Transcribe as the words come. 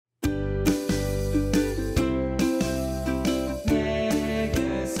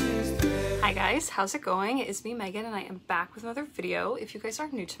guys, how's it going? It's me, Megan, and I am back with another video. If you guys are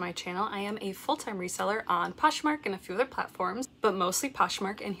new to my channel, I am a full-time reseller on Poshmark and a few other platforms, but mostly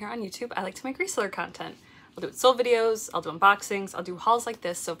Poshmark, and here on YouTube I like to make reseller content. I'll do sold videos, I'll do unboxings, I'll do hauls like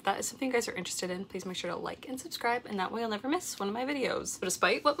this, so if that is something you guys are interested in, please make sure to like and subscribe, and that way you'll never miss one of my videos. So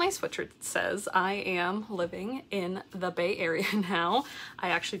despite what my sweatshirt says, I am living in the Bay Area now. I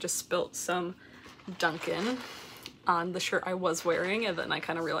actually just spilt some Dunkin' on the shirt I was wearing, and then I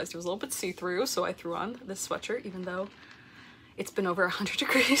kind of realized it was a little bit see-through, so I threw on this sweatshirt even though it's been over 100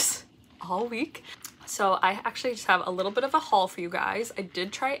 degrees all week. So I actually just have a little bit of a haul for you guys. I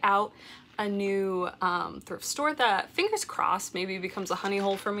did try out a new thrift store that, fingers crossed, maybe becomes a honey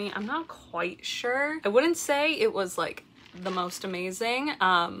hole for me. I'm not quite sure. I wouldn't say it was like the most amazing,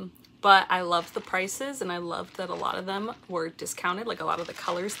 but I loved the prices, and I loved that a lot of them were discounted. Like a lot of the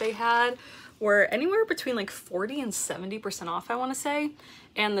colors they had were anywhere between like 40 and 70% off, I want to say,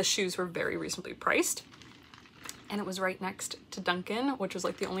 and the shoes were very reasonably priced. And it was right next to Dunkin', which was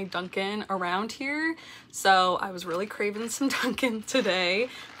like the only Dunkin' around here, so I was really craving some Dunkin' today.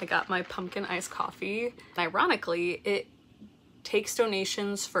 I got my pumpkin iced coffee, and ironically it takes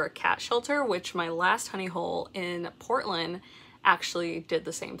donations for a cat shelter, which my last honey hole in Portland actually did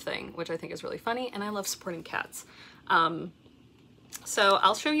the same thing, which I think is really funny, and I love supporting cats. So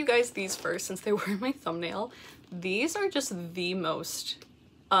I'll show you guys these first since they were in my thumbnail. These are just the most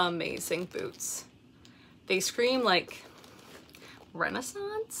amazing boots. They scream like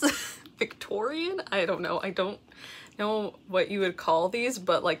Renaissance, Victorian. I don't know. I don't know what you would call these,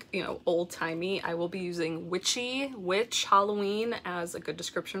 but like, you know, old-timey. I will be using witch Halloween as a good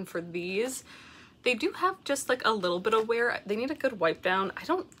description for these. They do have just like a little bit of wear. They need a good wipe down. I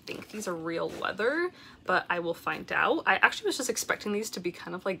don't think these are real leather, but I will find out. I actually was just expecting these to be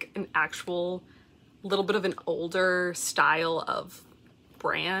kind of like an actual little bit of an older style of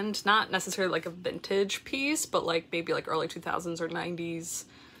brand, not necessarily like a vintage piece, but like maybe like early 2000s or 90s,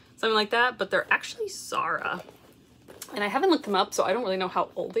 something like that. But they're actually Zara, and I haven't looked them up, so I don't really know how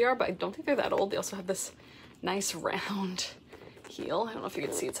old they are, but I don't think they're that old. They also have this nice round heel. I don't know if you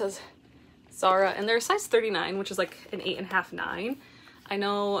can see, it says Zara, and they're a size 39, which is like an 8.5, 9. I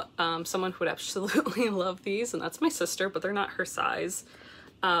know someone who would absolutely love these, and that's my sister, but they're not her size.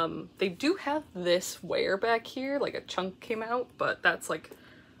 They do have this wear back here, like a chunk came out, but that's like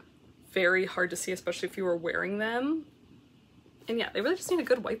very hard to see, especially if you were wearing them. And yeah, they really just need a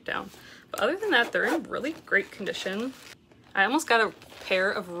good wipe down. But other than that, they're in really great condition. I almost got a pair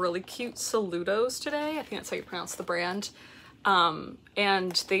of really cute Saludos today. I think that's how you pronounce the brand.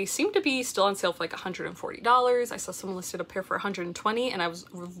 And they seem to be still on sale for like $140. I saw someone listed a pair for $120, and I was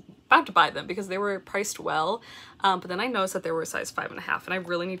about to buy them because they were priced well. But then I noticed that they were a size 5.5, and I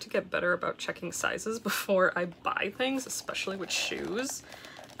really need to get better about checking sizes before I buy things, especially with shoes.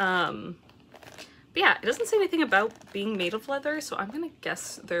 But yeah, it doesn't say anything about being made of leather, so I'm gonna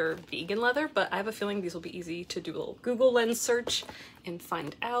guess they're vegan leather, but I have a feeling these will be easy to do a little Google lens search and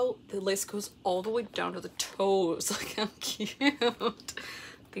find out. The lace goes all the way down to the toes. Like, how cute.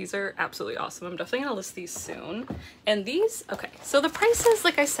 These are absolutely awesome. I'm definitely gonna list these soon. And these, okay, so the prices,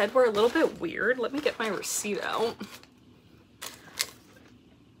 like I said, were a little bit weird. Let me get my receipt out.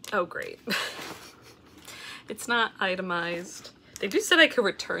 Oh, great. It's not itemized. They do said I could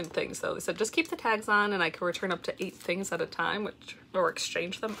return things though. They said just keep the tags on, and I could return up to 8 things at a time, which, or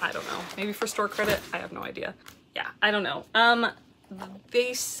exchange them. I don't know. Maybe for store credit. I have no idea. Yeah, I don't know.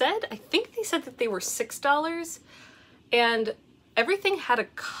 They said, I think they said that they were $6, and everything had a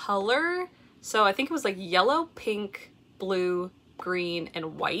color. So I think it was like yellow, pink, blue, green,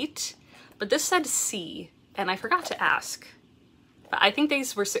 and white. But this said C, and I forgot to ask. But I think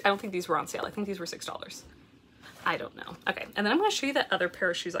these were, I don't think these were on sale. I think these were $6. I don't know. Okay, and then I'm going to show you that other pair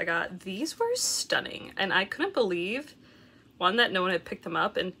of shoes I got. These were stunning, and I couldn't believe, one, that no one had picked them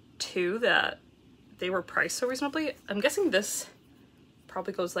up, and two, that they were priced so reasonably. I'm guessing this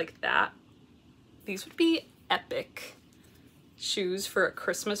probably goes like that. These would be epic shoes for a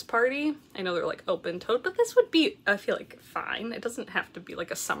Christmas party. I know they're like open-toed, but this would be, I feel like, fine. It doesn't have to be like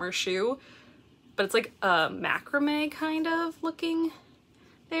a summer shoe, but it's like a macrame kind of looking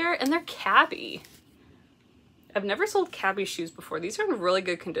there, and they're cabbie. I've never sold cabbie shoes before. These are in really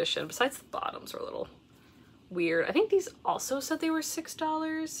good condition, besides the bottoms are a little weird. I think these also said they were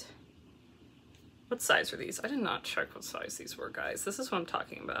 $6. What size are these? I did not check what size these were, guys. This is what I'm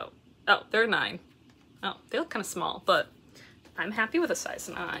talking about. Oh, they're 9. Oh, they look kind of small, but I'm happy with a size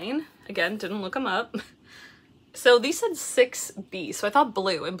 9. Again, didn't look them up. So these said 6B, so I thought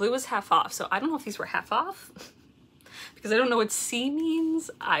blue, and blue was half off. So I don't know if these were half off because I don't know what C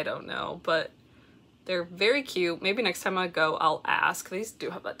means. I don't know, but They're very cute. Maybe next time I go, I'll ask. These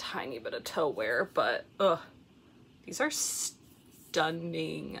do have a tiny bit of toe wear, but ugh, these are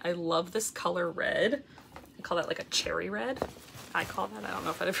stunning. I love this color red. I call that like a cherry red. I call that. I don't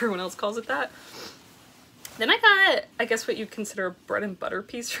know if everyone else calls it that. Then I got, I guess what you'd consider a bread and butter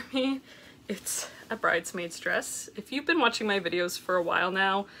piece for me. It's a bridesmaid's dress. If you've been watching my videos for a while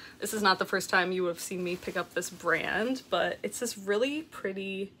now, this is not the first time you have seen me pick up this brand, but it's this really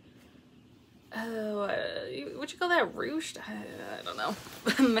pretty, would you call that ruched? I don't know.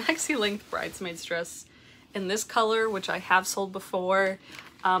 Maxi length bridesmaid's dress in this color, which I have sold before.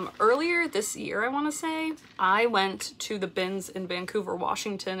 Earlier this year, I want to say, I went to the bins in Vancouver,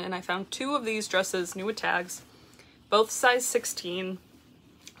 Washington, and I found 2 of these dresses, new with tags, both size 16.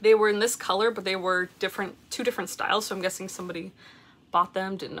 They were in this color, but they were different, 2 different styles. So I'm guessing somebody bought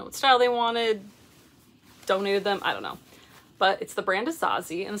them, didn't know what style they wanted, donated them, I don't know. But it's the brand is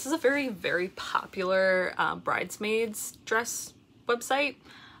Zazie, and this is a very, very popular bridesmaids dress website.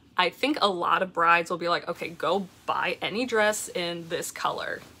 I think a lot of brides will be like, okay, go buy any dress in this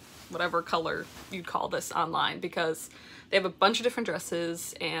color, whatever color you'd call this online, because they have a bunch of different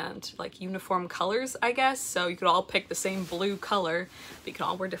dresses and like uniform colors, I guess. So you could all pick the same blue color, but you can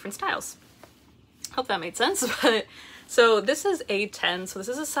all wear different styles. Hope that made sense. But so this is a 10, so this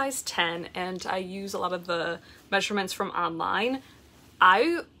is a size 10, and I use a lot of the measurements from online.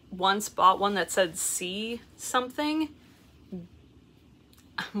 I once bought one that said C something.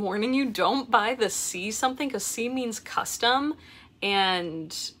 I'm warning you, don't buy the C something, because C means custom,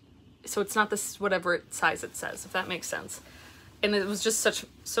 and so it's not this whatever size it says, if that makes sense. And it was just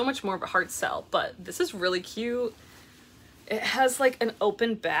so much more of a hard sell, but this is really cute. It has like an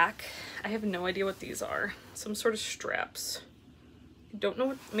open back. I have no idea what these are. Some sort of straps. I don't know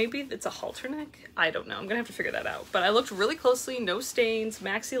what, maybe it's a halter neck? I don't know, I'm gonna have to figure that out. But I looked really closely, no stains,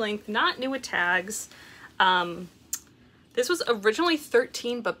 maxi length, not new with tags. This was originally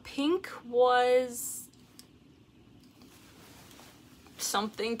 13, but pink was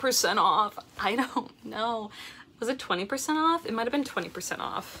something % off. I don't know. Was it 20% off? It might have been 20%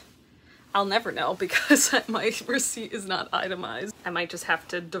 off. I'll never know because my receipt is not itemized. I might just have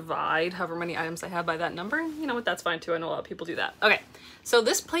to divide however many items I have by that number. You know what, that's fine too. I know a lot of people do that. Okay, so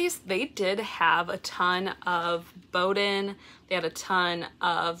this place, they did have a ton of Bowden. They had a ton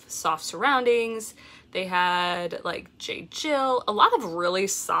of soft surroundings. They had like J. Jill, a lot of really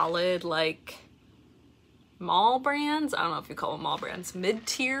solid like mall brands. I don't know if you call them mall brands,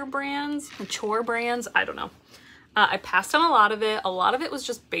 mid-tier brands, mature brands, I don't know. I passed on a lot of it. A lot of it was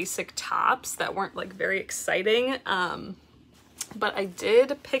just basic tops that weren't like very exciting. But I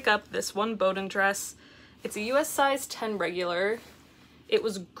did pick up this one Bowden dress. It's a US size 10 regular. It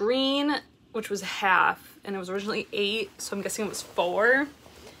was green, which was half, and it was originally 8, so I'm guessing it was 4.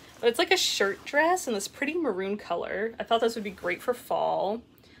 But it's like a shirt dress in this pretty maroon color. I thought this would be great for fall.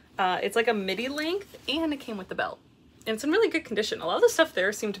 It's like a midi length, and it came with the belt. And it's in really good condition. A lot of the stuff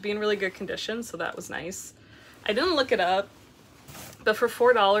there seemed to be in really good condition, so that was nice. I didn't look it up, but for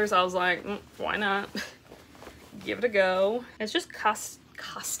 $4, I was like, why not? Give it a go. It's just cotton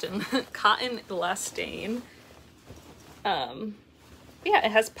elastane. Yeah,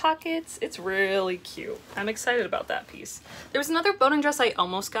 it has pockets. It's really cute. I'm excited about that piece. There was another Bowden dress I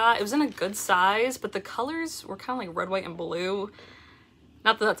almost got. It was in a good size, but the colors were kind of like red, white, and blue.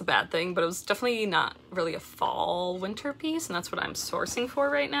 Not that that's a bad thing, but it was definitely not really a fall winter piece, and that's what I'm sourcing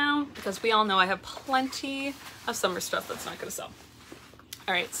for right now, because we all know I have plenty of summer stuff that's not gonna sell.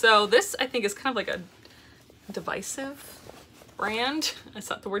 All right, so this I think is kind of like a divisive brand.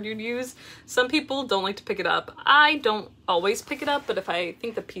 That's not the word you'd use. Some people don't like to pick it up. I don't always pick it up, but if I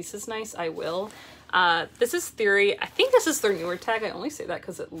think the piece is nice, I will. This is Theory. I think this is their newer tag. I only say that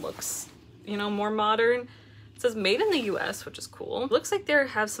because it looks, you know, more modern. It says made in the US, which is cool. It looks like they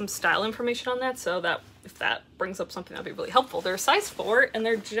have some style information on that, so that if that brings up something, that'd be really helpful. They're a size 4, and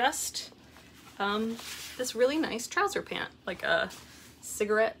they're just this really nice trouser pant, like a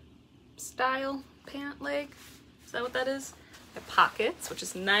cigarette style pant leg. Is that what that is? They have pockets, which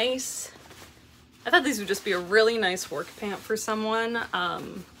is nice. I thought these would just be a really nice work pant for someone.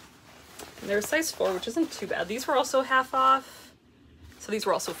 And they're a size 4, which isn't too bad. These were also half off. So these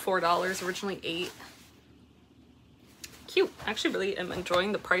were also $4, originally 8. Cute. I actually really am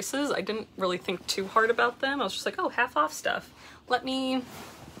enjoying the prices. I didn't really think too hard about them. I was just like, oh, half off stuff. Let me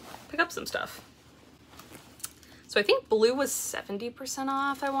pick up some stuff. So I think blue was 70%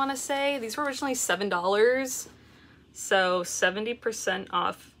 off, I want to say. These were originally $7. So 70%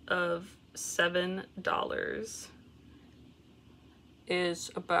 off of $7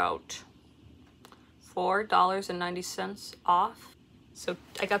 is about $4.90 off. So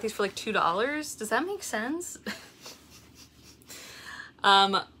I got these for like $2. Does that make sense?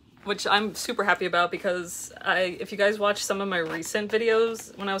 Which I'm super happy about because if you guys watch some of my recent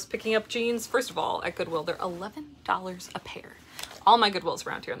videos when I was picking up jeans, first of all, at Goodwill, they're $11 a pair. All my Goodwills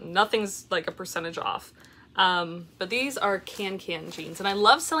around here, nothing's like a percentage off. But these are can jeans, and I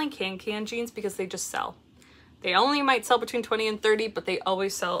love selling can jeans because they just sell. They only might sell between 20 and 30, but they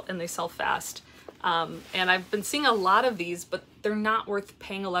always sell, and they sell fast. And I've been seeing a lot of these, but they're not worth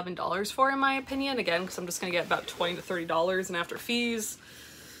paying $11 for, in my opinion. Again, because I'm just gonna get about $20 to $30, and after fees,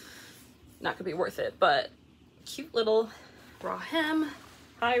 not gonna be worth it. But cute little raw hem,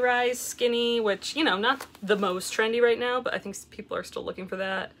 high rise, skinny, which, you know, not the most trendy right now, but I think people are still looking for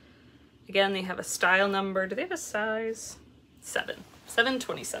that. Again, they have a style number. Do they have a size?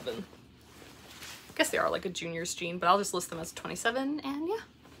 727. I guess they are like a junior's jean, but I'll just list them as 27. And yeah,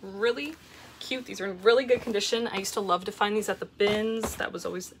 really cute. These are in really good condition. I used to love to find these at the bins. That was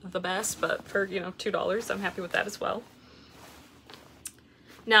always the best, but for, you know, $2, I'm happy with that as well.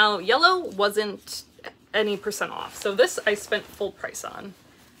 Now, yellow wasn't any percent off, so this I spent full price on,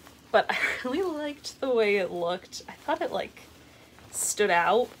 but I really liked the way it looked. I thought it like stood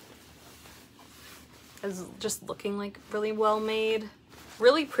out as just looking like really well made.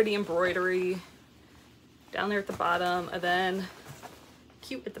 Really pretty embroidery down there at the bottom, and then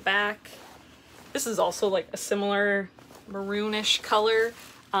cute at the back. This is also like a similar maroonish color,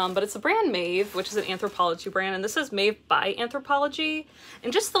 but it's a brand Maeve, which is an Anthropologie brand, and this is Maeve by Anthropologie.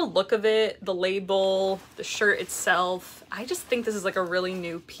 And just the look of it, the label, the shirt itself, I just think this is like a really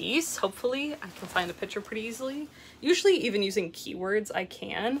new piece. Hopefully I can find a picture pretty easily. Usually even using keywords I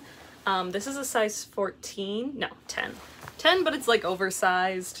can. This is a size 14, no, 10. 10, but it's like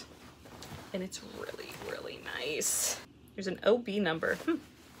oversized, and it's really, really nice. There's an OB number.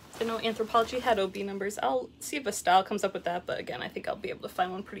 I know Anthropologie had OB numbers. I'll see if a style comes up with that, but again, I think I'll be able to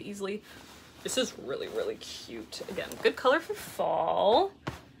find one pretty easily. This is really, really cute. Again, good color for fall.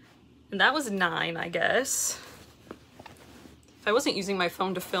 And that was 9, I guess. If I wasn't using my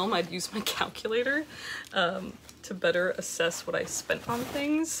phone to film, I'd use my calculator to better assess what I spent on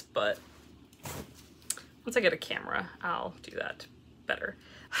things, but once I get a camera, I'll do that better.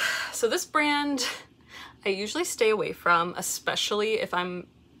 So this brand, I usually stay away from, especially if I'm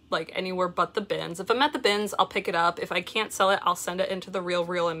like anywhere but the bins. If I'm at the bins, I'll pick it up. If I can't sell it, I'll send it into the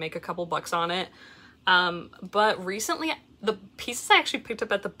RealReal and make a couple bucks on it. But recently, the pieces I actually picked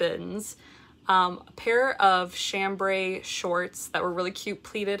up at the bins, a pair of chambray shorts that were really cute,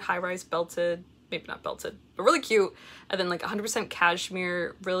 pleated, high-rise, belted, maybe not belted, but really cute. And then like 100%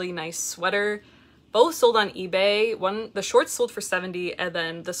 cashmere, really nice sweater. Both sold on eBay. The shorts sold for 70, and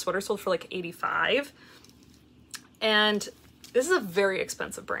then the sweater sold for like 85. And this is a very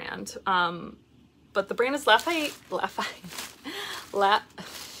expensive brand, but the brand is Lafayette.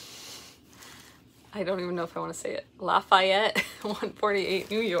 I don't even know if I want to say it. Lafayette, 148,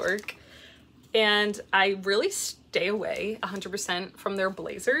 New York. And I really stay away 100% from their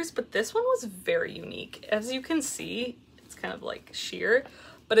blazers, but this one was very unique. As you can see, it's kind of like sheer,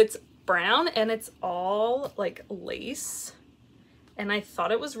 but it's brown and it's all like lace. And I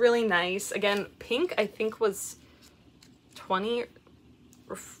thought it was really nice. Again, pink I think was 20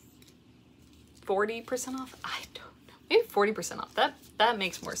 or 40% off. I don't know. Maybe 40% off. That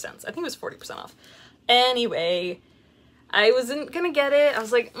makes more sense. I think it was 40% off. Anyway, I wasn't gonna get it. I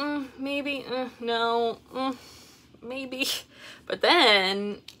was like, maybe, no, maybe. But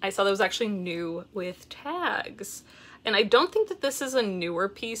then I saw that it was actually new with tags. And I don't think that this is a newer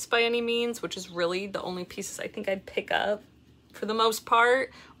piece by any means, which is really the only pieces I think I'd pick up for the most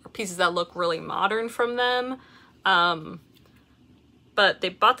part, or pieces that look really modern from them. But they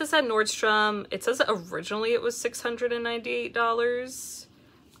bought this at Nordstrom. It says that originally it was $698.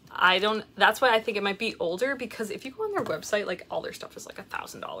 That's why I think it might be older, because if you go on their website, like all their stuff is like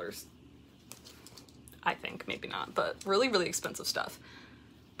 $1,000. I think, maybe not, but really, really expensive stuff.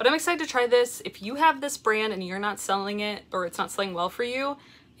 But I'm excited to try this. If you have this brand and you're not selling it, or it's not selling well for you,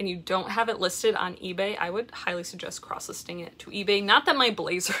 and you don't have it listed on eBay, I would highly suggest cross-listing it to eBay. Not that my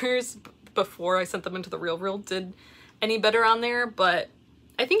blazers, before I sent them into the RealReal, did any better on there, but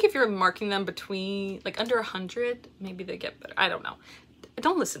I think if you're marking them between like under 100, maybe they get better. I don't know.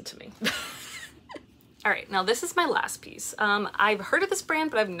 Don't listen to me. All right, now this is my last piece. I've heard of this brand,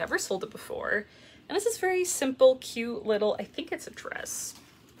 but I've never sold it before. And this is very simple, cute little, I think it's a dress,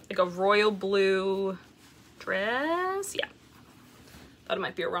 like a royal blue dress. Yeah, thought it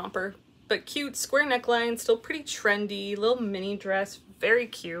might be a romper, but cute, square neckline, still pretty trendy, little mini dress, very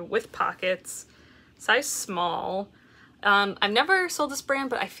cute, with pockets, size small. I've never sold this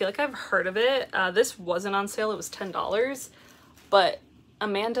brand, but I feel like I've heard of it. This wasn't on sale, it was $10, but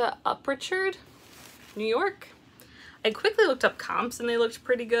Amanda Uprichard, New York. I quickly looked up comps and they looked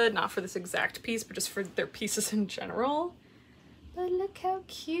pretty good, not for this exact piece, but just for their pieces in general. But look how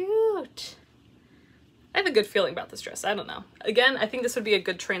cute. I have a good feeling about this dress. I don't know. Again, I think this would be a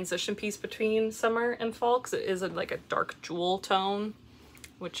good transition piece between summer and fall because it is like a dark jewel tone,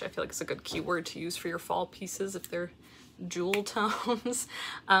 which I feel like is a good keyword to use for your fall pieces if they're jewel tones.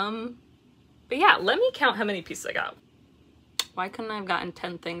 But yeah, let me count how many pieces I got. Why couldn't I have gotten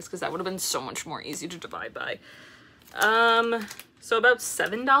 10 things? Because that would have been so much more easy to divide by. So about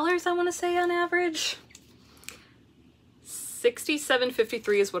 $7, I want to say, on average.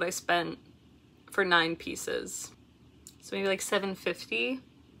 $67.53 is what I spent for 9 pieces. So maybe like $7.50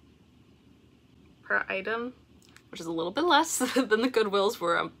 per item, which is a little bit less than the Goodwills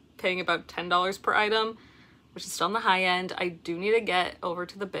where I'm paying about $10 per item, which is still on the high end. I do need to get over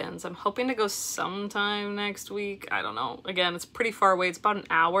to the bins. I'm hoping to go sometime next week. I don't know. Again, it's pretty far away. It's about an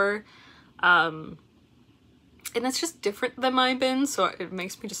hour. And it's just different than my bins, so it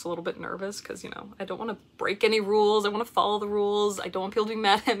makes me just a little bit nervous because, you know, I don't want to break any rules. I want to follow the rules. I don't want people to be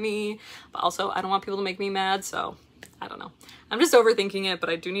mad at me, but also I don't want people to make me mad, so I don't know. I'm just overthinking it, but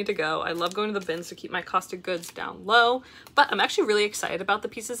I do need to go. I love going to the bins to keep my cost of goods down low, but I'm actually really excited about the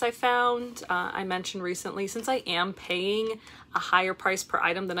pieces I found. I mentioned recently, since I am paying a higher price per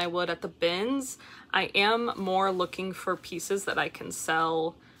item than I would at the bins, I am more looking for pieces that I can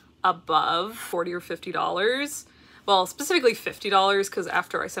sell above $40 or $50. Well, specifically $50 because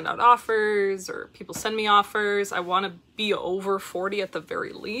after I send out offers or people send me offers, I want to be over 40 at the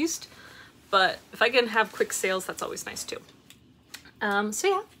very least. But if I can have quick sales, that's always nice too. So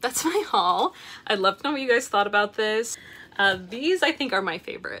yeah, that's my haul. I'd love to know what you guys thought about this. These I think are my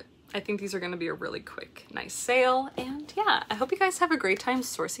favorite. I think these are going to be a really quick, nice sale. And yeah, I hope you guys have a great time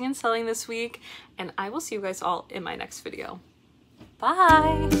sourcing and selling this week. And I will see you guys all in my next video.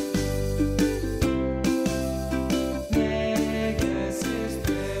 Bye!